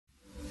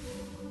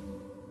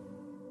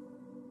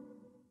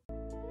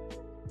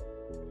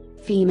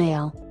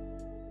female.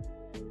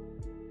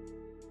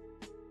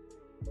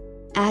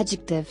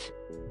 Adjective.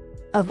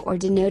 Of or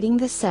denoting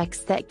the sex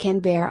that can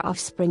bear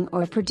offspring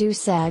or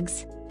produce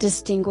eggs,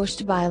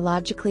 distinguished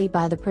biologically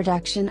by the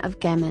production of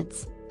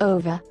gametes,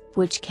 ova,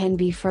 which can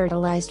be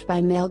fertilized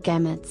by male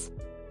gametes.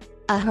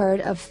 A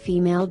herd of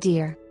female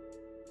deer.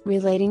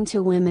 Relating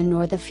to women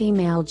or the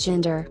female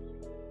gender.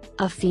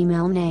 A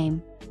female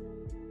name.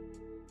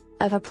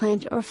 Of a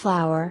plant or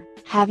flower,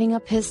 having a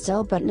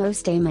pistil but no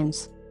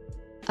stamens.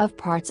 Of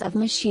parts of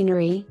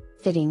machinery,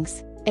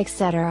 fittings,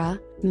 etc.,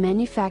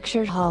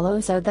 manufactured hollow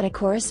so that a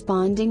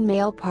corresponding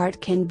male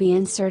part can be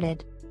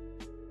inserted.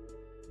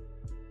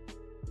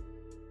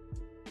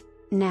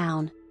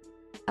 Noun.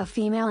 A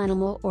female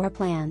animal or a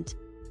plant.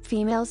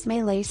 Females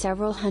may lay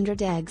several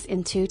hundred eggs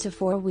in 2 to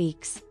 4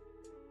 weeks.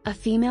 A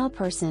female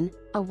person,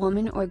 a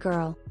woman or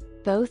girl.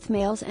 Both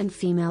males and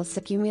females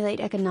accumulate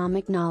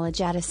economic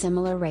knowledge at a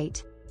similar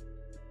rate.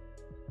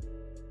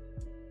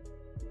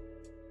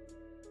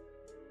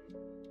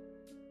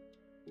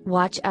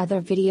 Watch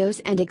other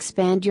videos and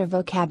expand your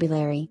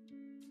vocabulary.